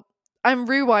 So I'm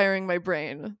rewiring my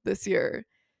brain this year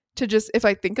to just, if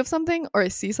I think of something or I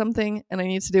see something and I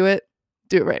need to do it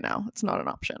right now. It's not an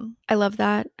option. I love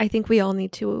that. I think we all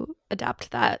need to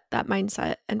adapt that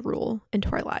mindset and rule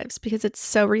into our lives because it's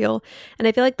so real. And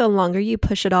I feel like the longer you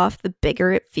push it off, the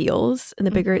bigger it feels and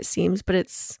the bigger it seems, but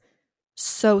it's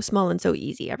so small and so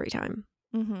easy every time.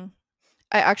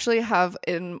 I actually have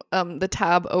in the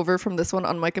tab over from this one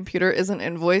on my computer is an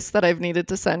invoice that I've needed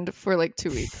to send for like 2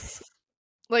 weeks.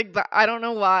 Like, I don't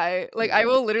know why. Like, I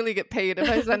will literally get paid if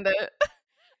I send it.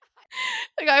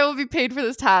 Like, I will be paid for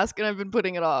this task and I've been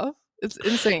putting it off. It's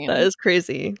insane. That is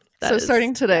crazy.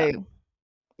 Starting today.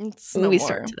 We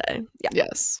start today. Yeah.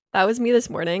 Yes. That was me this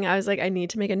morning. I was like, I need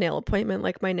to make a nail appointment.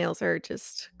 Like, my nails are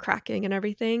just cracking and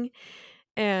everything.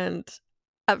 And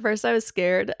At first I was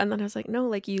scared, and then I was like, no,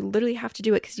 like, you literally have to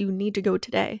do it because you need to go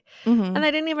today. And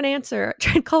they didn't even answer. I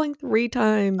tried calling 3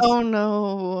 times. Oh,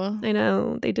 no. I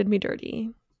know. They did me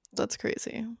dirty. That's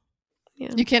crazy.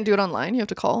 Yeah. You can't do it online. You have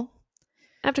to call.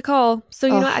 I have to call. So,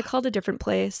 you know what? I called a different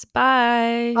place.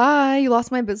 Bye. Bye. You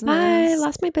lost my business. Bye.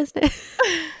 Lost my business.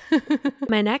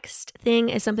 My next thing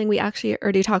is something we actually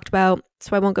already talked about,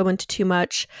 so I won't go into too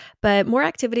much, but more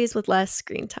activities with less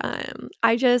screen time.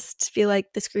 I just feel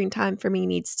like the screen time for me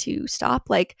needs to stop.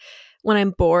 Like, when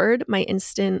I'm bored, my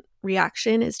instant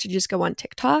reaction is to just go on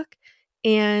TikTok.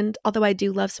 And although I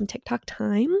do love some TikTok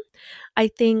time, I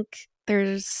think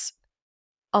there's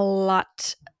a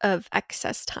lot of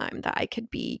excess time that I could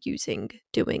be using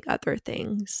doing other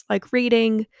things, like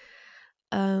reading,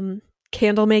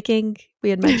 candle making. We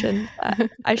had mentioned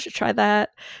that I should try that.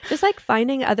 Just like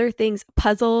finding other things,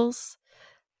 puzzles,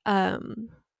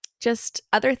 just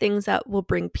other things that will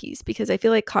bring peace, because I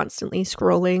feel like constantly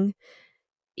scrolling,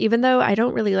 even though I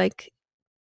don't really like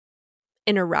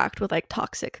interact with like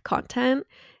toxic content,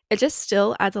 it just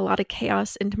still adds a lot of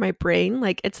chaos into my brain.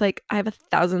 Like, it's like I have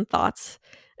 1,000 thoughts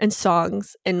and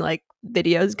songs and like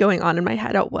videos going on in my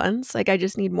head at once. Like, I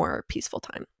just need more peaceful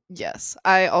time. Yes.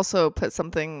 I also put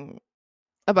something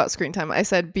about screen time. I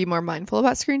said be more mindful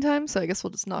about screen time, so I guess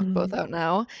we'll just knock both out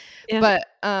now. Yeah.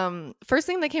 But first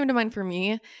thing that came to mind for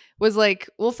me was like,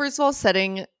 well, first of all,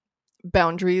 setting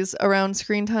boundaries around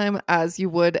screen time as you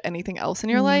would anything else in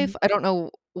your life. I don't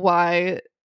know why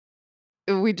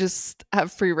we just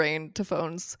have free reign to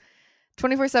phones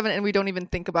 24/7 and we don't even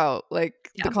think about like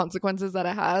the consequences that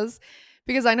it has,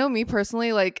 because I know me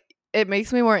personally, like, it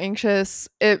makes me more anxious.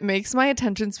 It makes my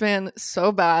attention span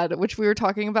so bad, which we were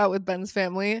talking about with Ben's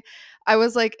family. I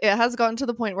was like, it has gotten to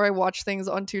the point where I watch things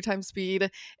on 2x speed.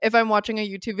 If I'm watching a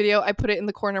YouTube video, I put it in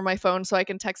the corner of my phone so I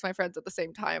can text my friends at the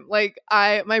same time. Like,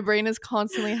 my brain is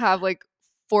constantly have like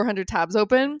 400 tabs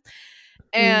open.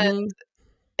 And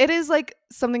it is like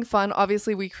something fun.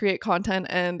 Obviously, we create content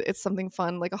and it's something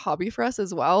fun, like a hobby for us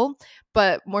as well.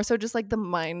 But more so just like the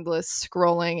mindless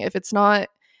scrolling. If it's not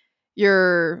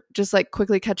you're just like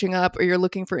quickly catching up or you're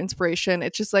looking for inspiration,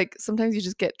 it's just like sometimes you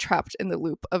just get trapped in the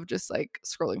loop of just like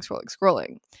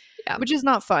scrolling, which is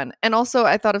not fun. And also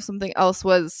I thought of something else,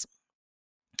 was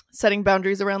setting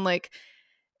boundaries around like,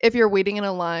 if you're waiting in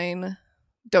a line,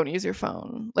 don't use your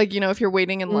phone. Like, you know, if you're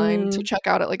waiting in line to check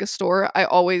out at like a store, I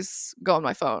always go on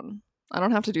my phone. I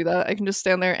don't have to do that. I can just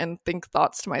stand there and think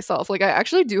thoughts to myself. Like, I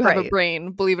actually do have a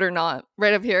brain, believe it or not.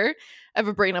 Right up here, I have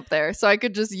a brain up there. So I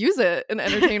could just use it and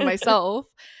entertain myself.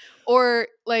 Or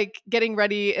like getting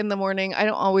ready in the morning, I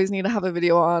don't always need to have a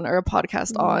video on or a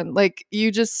podcast on. Like,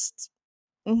 you just,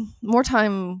 more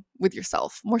time with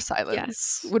yourself, more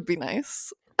silence would be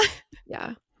nice.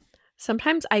 Yeah.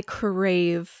 Sometimes I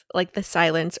crave like the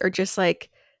silence or just like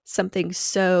something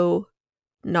so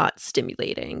not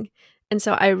stimulating. And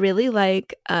so I really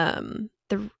like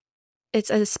it's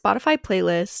a Spotify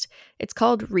playlist. It's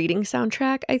called Reading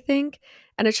Soundtrack, I think.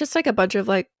 And it's just like a bunch of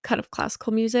like kind of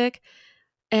classical music.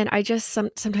 And I just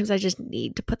sometimes I just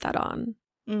need to put that on.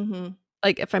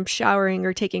 Like if I'm showering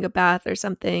or taking a bath or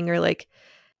something, or like,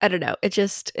 I don't know, it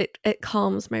just it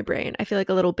calms my brain. I feel like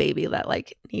a little baby that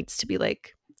like needs to be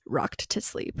like rocked to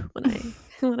sleep when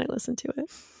I listen to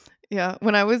it. Yeah,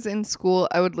 when I was in school,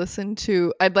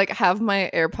 I'd like have my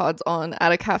AirPods on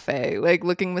at a cafe, like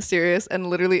looking mysterious, and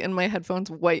literally in my headphones,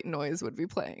 white noise would be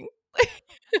playing.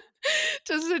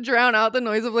 Just to drown out the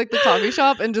noise of like the coffee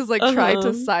shop and just like try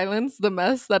to silence the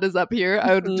mess that is up here.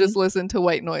 I would just listen to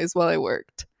white noise while I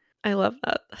worked. I love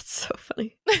that. That's so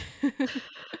funny.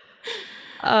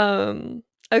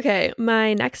 Okay,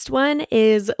 my next one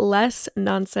is less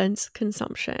nonsense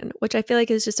consumption, which I feel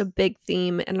like is just a big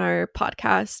theme in our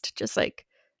podcast. Just like,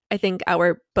 I think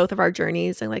both of our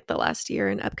journeys in like the last year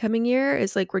and upcoming year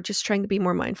is like, we're just trying to be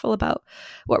more mindful about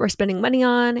what we're spending money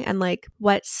on and like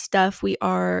what stuff we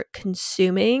are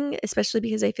consuming, especially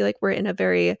because I feel like we're in a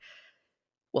very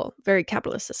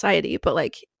capitalist society. But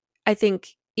like, I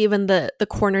think even the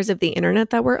corners of the internet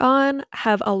that we're on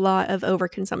have a lot of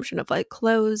overconsumption of like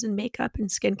clothes and makeup and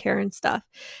skincare and stuff.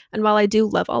 And while I do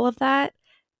love all of that,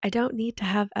 I don't need to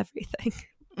have everything.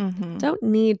 Don't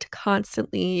need to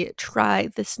constantly try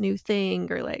this new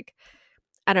thing or like,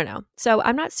 I don't know. So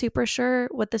I'm not super sure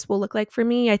what this will look like for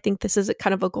me. I think this is a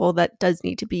kind of a goal that does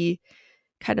need to be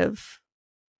kind of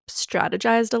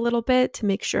strategized a little bit to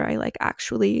make sure I like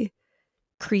actually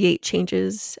create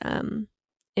changes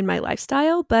in my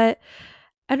lifestyle. But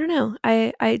I don't know.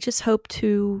 I just hope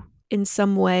to in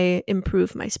some way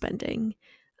improve my spending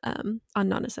on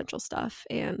non-essential stuff.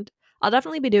 And I'll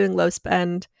definitely be doing low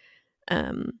spend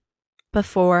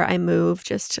before I move,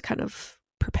 just to kind of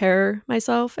prepare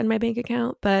myself and my bank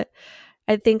account, but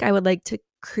I think I would like to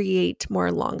create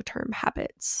more long-term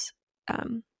habits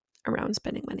around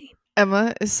spending money.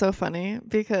 Emma is so funny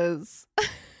because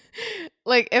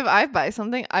like if I buy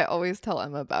something, I always tell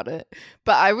Emma about it.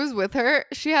 But I was with her,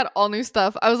 she had all new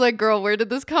stuff. I was like, girl, where did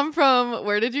this come from?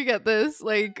 Where did you get this?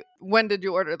 Like, when did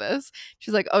you order this?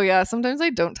 She's like, oh yeah, sometimes I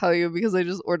don't tell you because I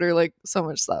just order like so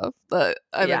much stuff that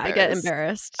I get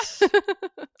embarrassed.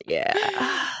 Yeah.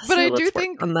 But so I do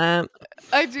think on that.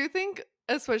 I do think,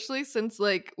 especially since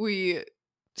like we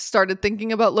started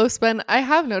thinking about low spend, I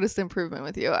have noticed improvement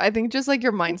with you. I think just like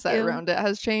your mindset around it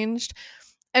has changed,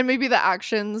 and maybe the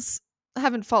actions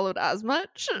haven't followed as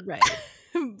much, right?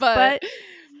 but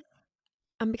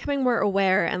I'm becoming more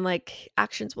aware, and like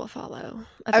actions will follow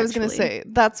eventually. I was gonna say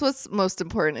that's what's most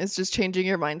important, is just changing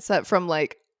your mindset from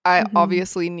like I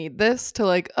obviously need this to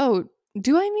like, oh,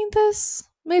 do I need this?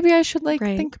 Maybe I should like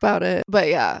think about it. But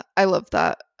yeah, I love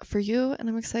that for you, and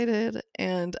I'm excited.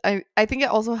 And I think it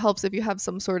also helps if you have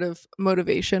some sort of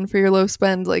motivation for your low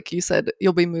spend. Like you said,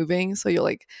 you'll be moving, so you'll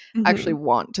like actually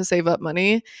want to save up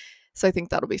money. So I think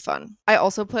that'll be fun. I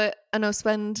also put a no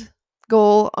spend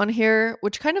goal on here,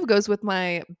 which kind of goes with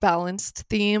my balanced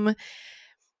theme,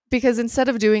 because instead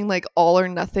of doing like all or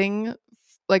nothing,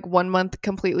 like 1 month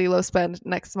completely low spend,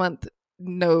 next month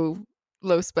no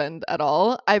low spend at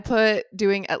all, I put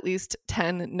doing at least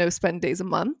 10 no spend days a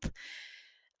month.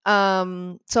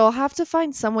 So I'll have to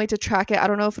find some way to track it. I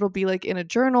don't know if it'll be like in a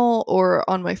journal or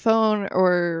on my phone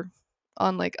or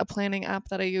on like a planning app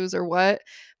that I use or what,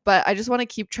 but I just want to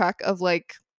keep track of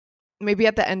like, maybe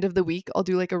at the end of the week I'll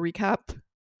do like a recap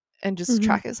and just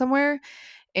track it somewhere.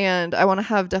 And I want to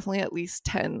have definitely at least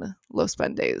 10 low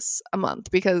spend days a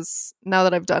month, because now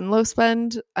that I've done low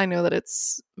spend, I know that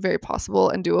it's very possible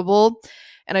and doable.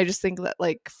 And I just think that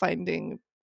like finding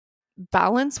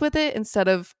balance with it, instead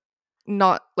of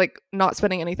not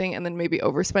spending anything and then maybe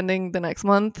overspending the next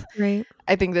month, right?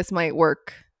 I think this might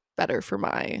work better for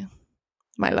my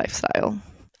lifestyle.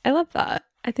 I love that.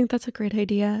 I think that's a great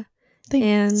idea. Thanks.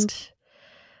 And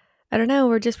I don't know,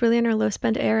 we're just really in our low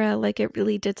spend era. Like it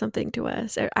really did something to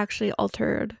us. It actually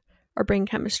altered our brain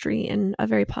chemistry in a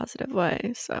very positive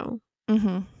way. So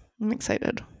I'm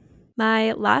excited.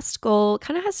 My last goal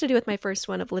kind of has to do with my first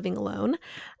one of living alone.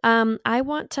 I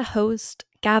want to host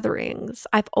gatherings.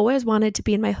 I've always wanted to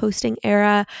be in my hosting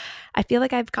era. I feel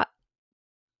like I've got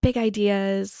big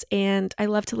ideas and I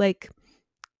love to like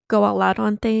go all out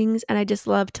on things, and I just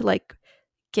love to like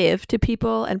give to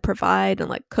people and provide and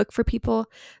like cook for people.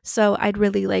 So I'd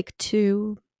really like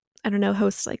to, I don't know,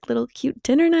 host like little cute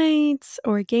dinner nights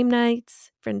or game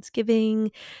nights,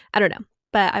 Friendsgiving. I don't know,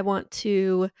 but I want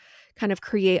to kind of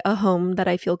create a home that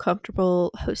I feel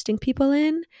comfortable hosting people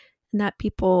in and that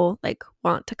people like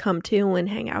want to come to and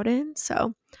hang out in.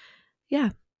 So yeah,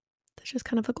 that's just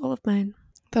kind of a goal of mine.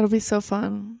 That'll be so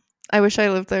fun. I wish I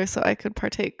lived there so I could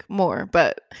partake more,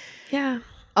 but yeah,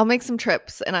 I'll make some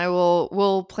trips and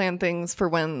we'll plan things for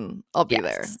when I'll be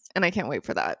there. And I can't wait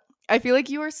for that. I feel like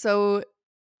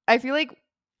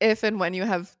if and when you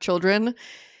have children,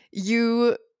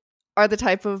 you are the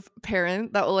type of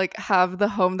parent that will like have the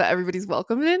home that everybody's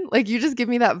welcomed in. Like you just give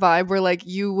me that vibe where like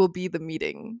you will be the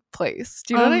meeting place.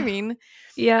 Do you know what I mean?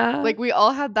 Yeah. Like we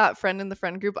all had that friend in the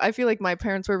friend group. I feel like my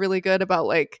parents were really good about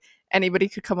like anybody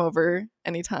could come over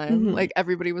anytime. Like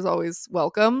everybody was always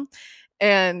welcome.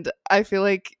 And I feel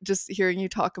like just hearing you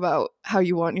talk about how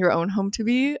you want your own home to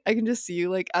be, I can just see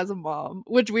you like as a mom,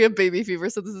 which we have baby fever,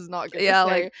 so this is not good. Yeah,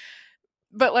 like,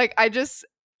 but like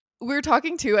we're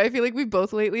talking too. I feel like we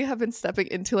both lately have been stepping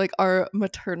into like our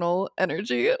maternal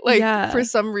energy. Like for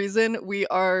some reason we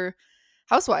are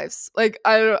housewives. Like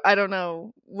I don't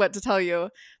know what to tell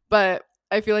you, but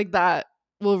I feel like that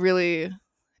will really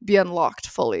be unlocked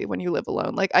fully when you live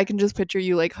alone. Like I can just picture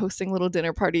you like hosting little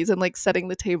dinner parties and like setting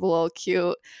the table all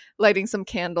cute, lighting some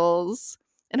candles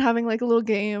and having like a little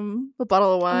game, a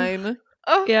bottle of wine.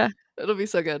 Oh yeah, it'll be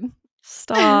so good.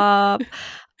 Stop.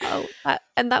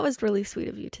 And that was really sweet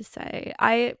of you to say.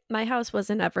 My house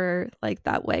wasn't ever like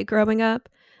that way growing up.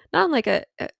 Not like it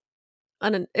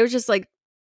was just like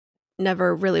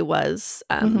never really was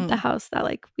the house that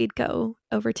like we'd go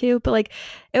over to, but like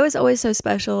it was always so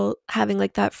special having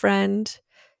like that friend.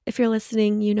 If you're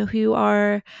listening, you know who you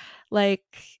are. Like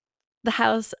the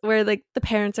house where like the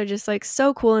parents are just like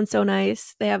so cool and so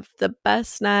nice. They have the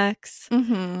best snacks.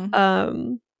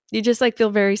 You just like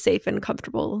feel very safe and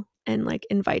comfortable and like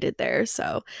invited there.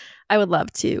 So I would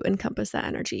love to encompass that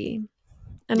energy.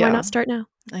 And why not start now?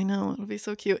 I know, it'll be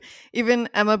so cute. Even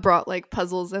Emma brought like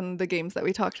puzzles and the games that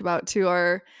we talked about to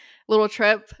our little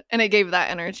trip, and it gave that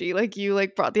energy. Like you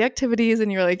like brought the activities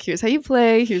and you're like, here's how you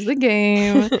play, here's the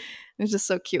game. It's just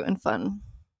so cute and fun.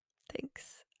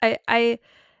 Thanks. I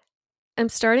am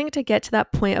starting to get to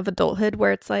that point of adulthood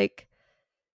where it's like,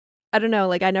 I don't know,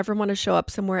 like I never want to show up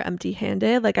somewhere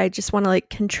empty-handed. Like I just want to like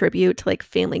contribute to like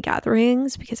family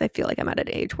gatherings because I feel like I'm at an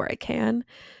age where I can.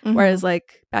 Whereas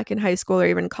like back in high school or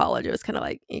even college, it was kind of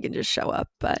like you can just show up.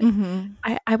 But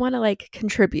I want to like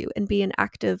contribute and be an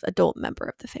active adult member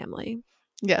of the family.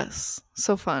 Yes.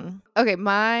 So fun. Okay,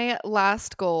 my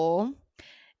last goal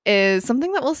is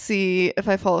something that we'll see if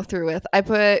I follow through with. I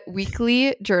put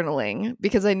weekly journaling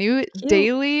because I knew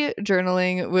daily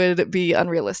journaling would be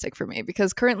unrealistic for me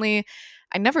because currently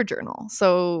I never journal.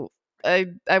 So I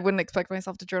wouldn't expect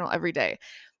myself to journal every day.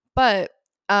 But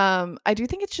I do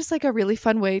think it's just like a really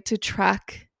fun way to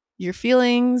track your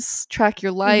feelings, track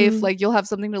your life. Like you'll have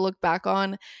something to look back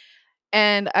on.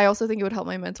 And I also think it would help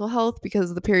my mental health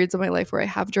because the periods of my life where I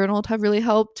have journaled have really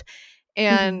helped.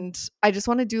 And I just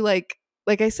want to do like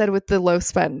I said with the low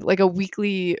spend, like a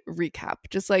weekly recap,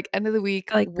 just like end of the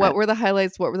week, like what were the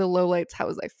highlights, what were the lowlights, how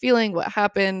was I feeling, what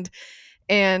happened,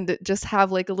 and just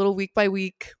have like a little week by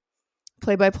week,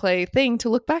 play by play thing to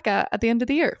look back at the end of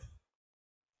the year.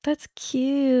 That's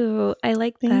cute. I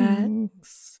like that. Thank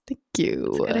you.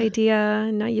 That's a good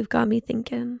idea. Now you've got me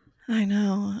thinking. I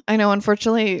know.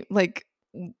 Unfortunately, like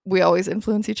we always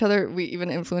influence each other. We even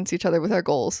influence each other with our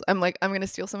goals. I'm like, I'm going to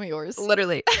steal some of yours.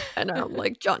 Literally. And I'm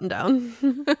like jotting down.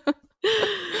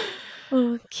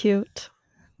 Oh, cute.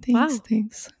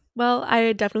 Thanks. Well,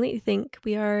 I definitely think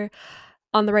we are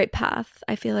on the right path.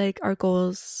 I feel like our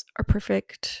goals are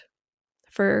perfect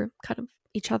for kind of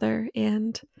each other.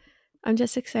 And I'm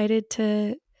just excited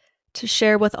to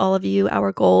share with all of you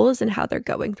our goals and how they're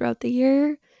going throughout the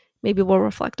year. Maybe we'll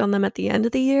reflect on them at the end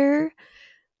of the year.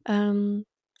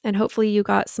 And hopefully you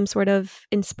got some sort of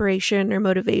inspiration or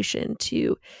motivation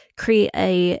to create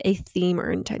a theme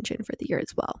or intention for the year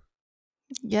as well.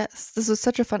 Yes, this was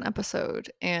such a fun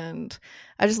episode. And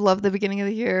I just love the beginning of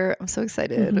the year. I'm so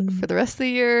excited for the rest of the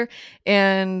year.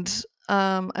 And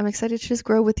I'm excited to just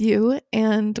grow with you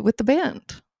and with the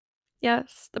band.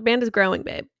 Yes, the band is growing,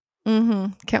 babe.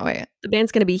 Can't wait. The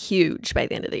band's going to be huge by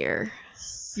the end of the year.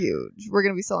 Huge. We're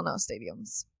going to be selling out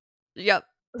stadiums. Yep.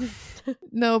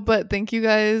 No, but thank you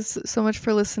guys so much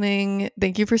for listening.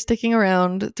 Thank you for sticking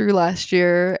around through last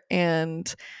year.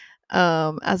 And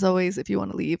as always, if you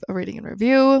want to leave a rating and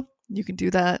review, you can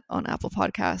do that on Apple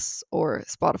Podcasts or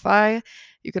Spotify.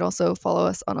 You can also follow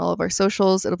us on all of our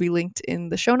socials. It'll be linked in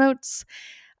the show notes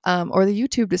or the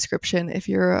YouTube description if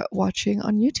you're watching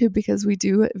on YouTube because we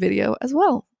do video as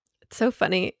well. It's so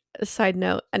funny. A side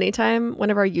note, anytime one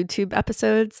of our YouTube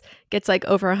episodes gets like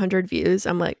over 100 views,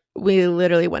 I'm like, we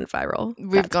literally went viral.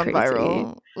 We've gone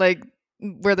viral. Like,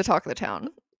 we're the talk of the town.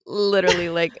 Literally,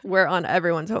 like, we're on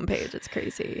everyone's homepage. It's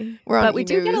crazy. But we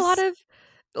do get a lot of,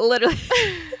 literally,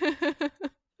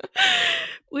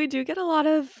 we do get a lot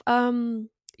of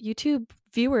YouTube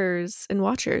viewers and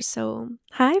watchers. So,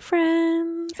 hi,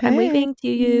 friends. Hey. I'm waving to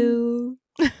you.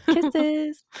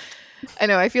 Kisses. I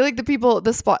know. I feel like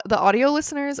the audio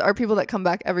listeners are people that come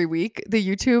back every week. The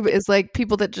YouTube is like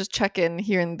people that just check in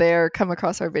here and there, come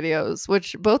across our videos,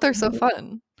 which both are so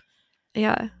fun.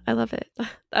 Yeah, I love it.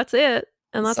 That's it.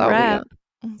 And that's a wrap.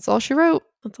 That's all she wrote.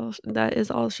 That is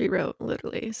all she wrote,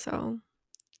 literally. So,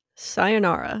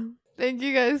 sayonara. Thank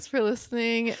you guys for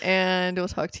listening, and we'll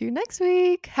talk to you next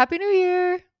week. Happy New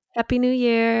Year. Happy New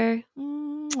Year.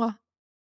 Mwah.